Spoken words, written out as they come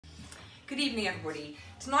Good evening, everybody.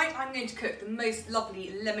 Tonight I'm going to cook the most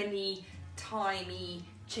lovely lemony, thymy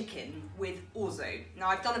chicken with orzo. Now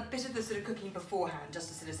I've done a bit of the sort of cooking beforehand just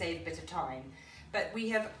to sort of save a bit of time, but we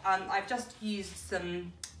have I've just used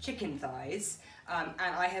some chicken thighs and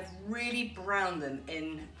I have really browned them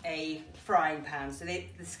in a frying pan, so the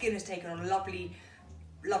skin has taken on a lovely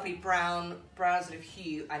brown sort of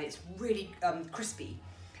hue, and it's really crispy.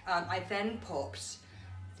 I then popped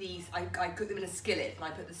these, I cooked them in a skillet, and I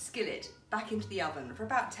put the skillet back into the oven for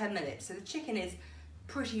about 10 minutes, so the chicken is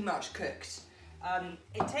pretty much cooked.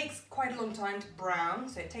 It takes quite a long time to brown,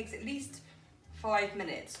 so it takes at least 5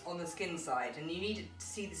 minutes on the skin side, and you need to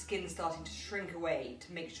see the skin starting to shrink away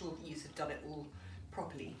to make sure that you've done it all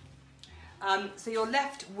properly. So you're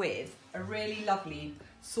left with a really lovely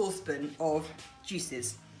saucepan of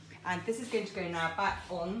juices, and this is going to go now back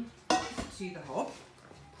on to the hob.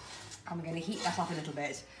 I'm going to heat that up a little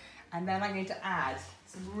bit, and then I'm going to add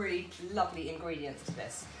some really lovely ingredients to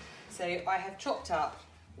this. So I have chopped up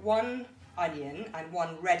 1 onion and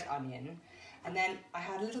 1 red onion, and then I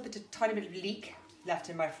had a tiny bit of leek left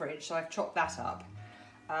in my fridge, so I've chopped that up.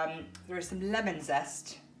 There is some lemon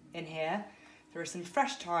zest in here, there is some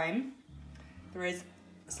fresh thyme, there is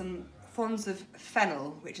some fronds of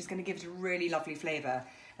fennel, which is going to give it a really lovely flavour,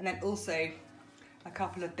 and then also a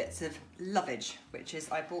couple of bits of lovage, which is,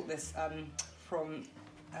 I bought this from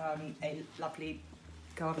a lovely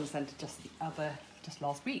garden centre just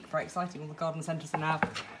last week. Very exciting, all the garden centres are now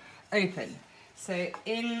open. So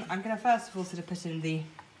I'm going to first of all sort of put in the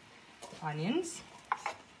onions,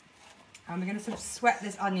 and we're going to sort of sweat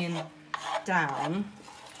this onion down.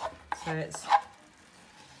 So it's,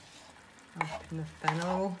 I'm putting the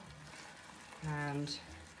fennel, and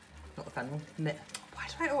not the fennel,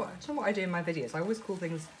 I don't know what I do in my videos. I always call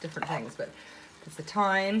things different things, but there's the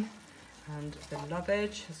thyme and the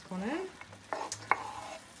lovage has gone in.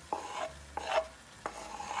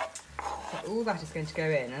 So all that is going to go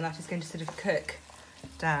in, and that is going to sort of cook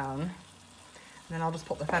down. And then I'll just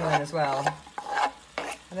pop the fennel in as well.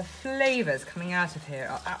 And the flavours coming out of here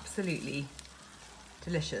are absolutely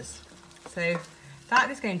delicious. So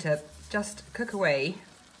that is going to just cook away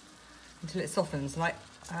until it softens.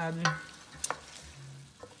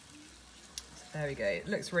 There we go, it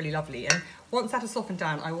looks really lovely. And once that has softened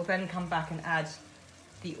down, I will then come back and add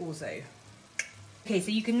the orzo. Okay, so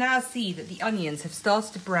you can now see that the onions have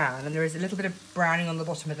started to brown, and there is a little bit of browning on the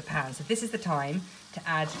bottom of the pan. So this is the time to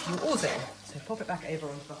add your orzo. So pop it back over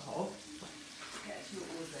onto the hob. Get your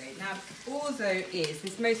orzo. Now, orzo is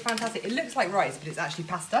this most fantastic, it looks like rice, but it's actually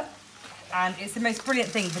pasta. And it's the most brilliant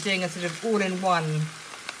thing for doing a sort of all-in-one,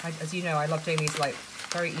 as you know, I love doing these like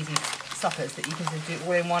very easy suppers that you can sort of do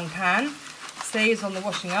all in one pan. Saves on the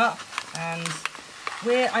washing up, and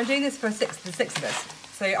I'm doing this for the six of us.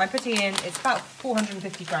 So I'm putting in, it's about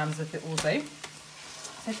 450 grams of the orzo.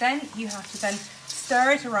 So then you have to then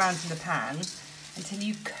stir it around in the pan until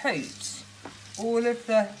you coat all of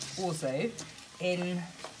the orzo in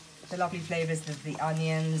the lovely flavours of the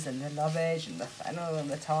onions and the lovage and the fennel and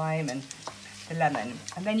the thyme and the lemon.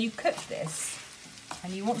 And then you cook this,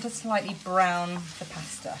 and you want to slightly brown the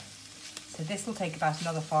pasta. So this will take about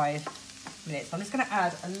another 5 minutes. I'm just going to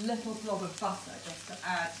add a little blob of butter just to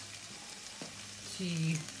add to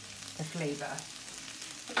the flavour.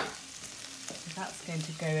 So that's going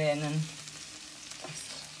to go in, and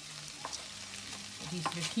you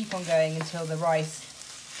sort of keep on going until the rice,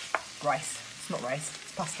 it's not rice,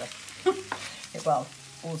 it's pasta. Well,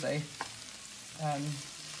 also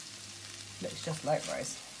looks just like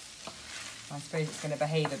rice. I suppose it's going to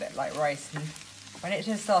behave a bit like rice, and when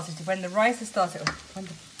the rice has started,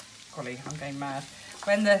 golly, I'm going mad.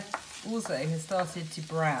 When the orzo has started to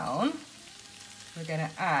brown, we're going to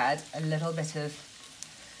add a little bit of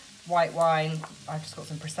white wine. I've just got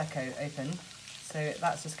some Prosecco open. So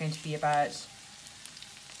that's just going to be about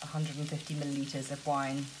 150 millilitres of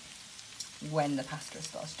wine when the pasta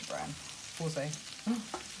starts to brown. Orzo.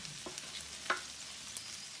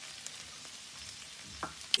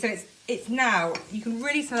 So it's now, you can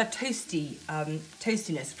really smell a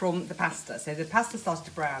toastiness from the pasta. So the pasta starts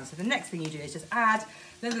to brown. So the next thing you do is just add a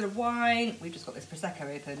little bit of wine. We've just got this Prosecco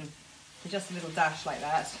open. So just a little dash like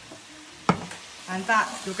that. And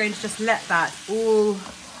you're going to just let that all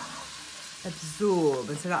absorb,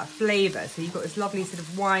 and so that flavour. So you've got this lovely sort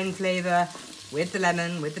of wine flavour with the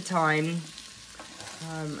lemon, with the thyme,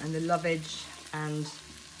 and the lovage and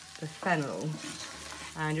the fennel.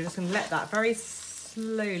 And you're just going to let that very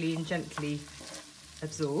slowly and gently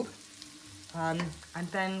absorb, and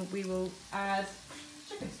then we will add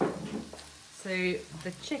chicken stock. So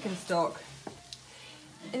the chicken stock,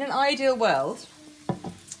 in an ideal world,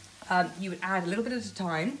 you would add a little bit at a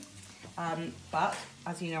time, but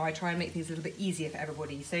as you know, I try and make things a little bit easier for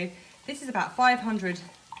everybody. So this is about 500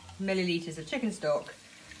 millilitres of chicken stock,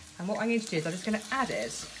 and what I'm going to do is I'm just going to add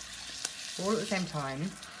it all at the same time.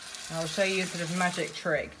 And I'll show you a sort of magic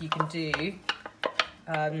trick you can do.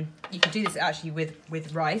 You can do this actually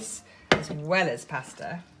with rice as well as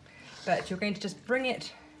pasta, but you're going to just bring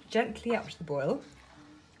it gently up to the boil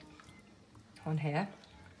on here,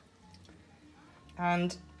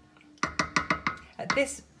 and at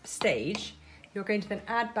this stage you're going to then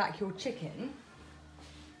add back your chicken.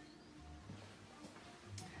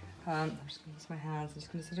 I'm just going to use my hands. I'm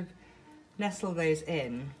just going to sort of nestle those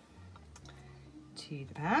in to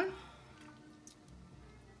the pan.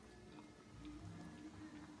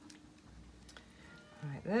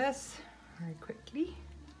 Like this, very quickly,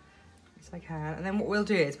 as I can. And then what we'll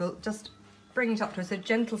do is we'll just bring it up to a sort of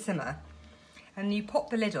gentle simmer, and you pop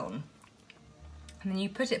the lid on, and then you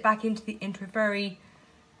put it back into a very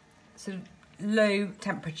sort of low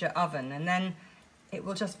temperature oven, and then it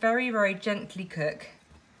will just very, very gently cook,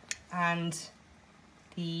 and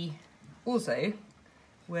the orzo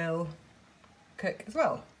will cook as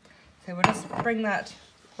well. So we'll just bring that,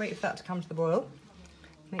 wait for that to come to the boil,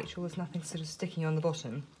 make sure there's nothing sort of sticking on the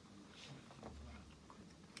bottom.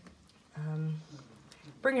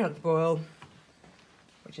 Bring it up to the boil,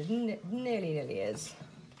 which is nearly is,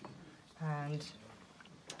 and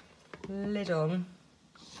lid on.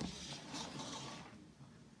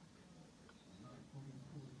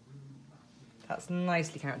 That's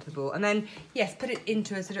nicely countable. And then, yes, put it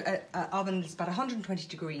into a sort of a oven that's about 120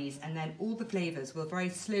 degrees, and then all the flavours will very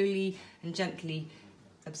slowly and gently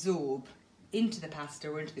absorb into the pasta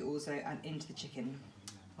or into the orzo and into the chicken.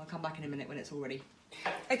 I'll come back in a minute when it's all ready.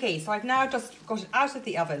 Okay, so I've now just got it out of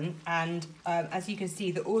the oven, and as you can see,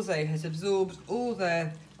 the orzo has absorbed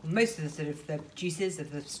most of the sort of the juices of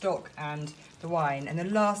the stock and the wine. And the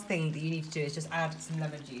last thing that you need to do is just add some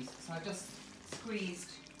lemon juice. So I've just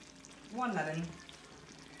squeezed 1 lemon,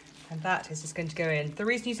 and that is just going to go in. The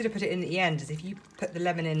reason you sort of put it in at the end is if you put the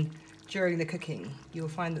lemon in during the cooking, you'll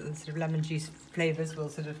find that the sort of lemon juice flavours will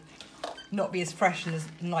sort of not be as fresh and as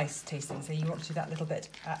nice tasting. So you want to do that little bit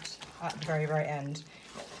at the very, very end.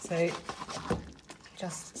 So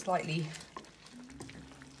just slightly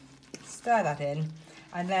stir that in,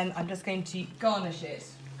 and then I'm just going to garnish it.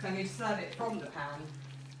 I'm going to serve it from the pan.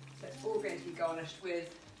 So it's all going to be garnished with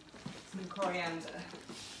some coriander.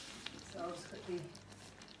 So I'll just quickly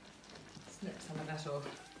snip some of that off,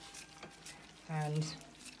 and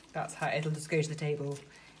that's how it'll just go to the table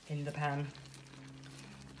in the pan.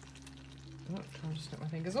 Oh, I'll just snip my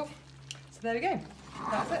fingers off. So there we go,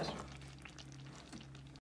 that's it.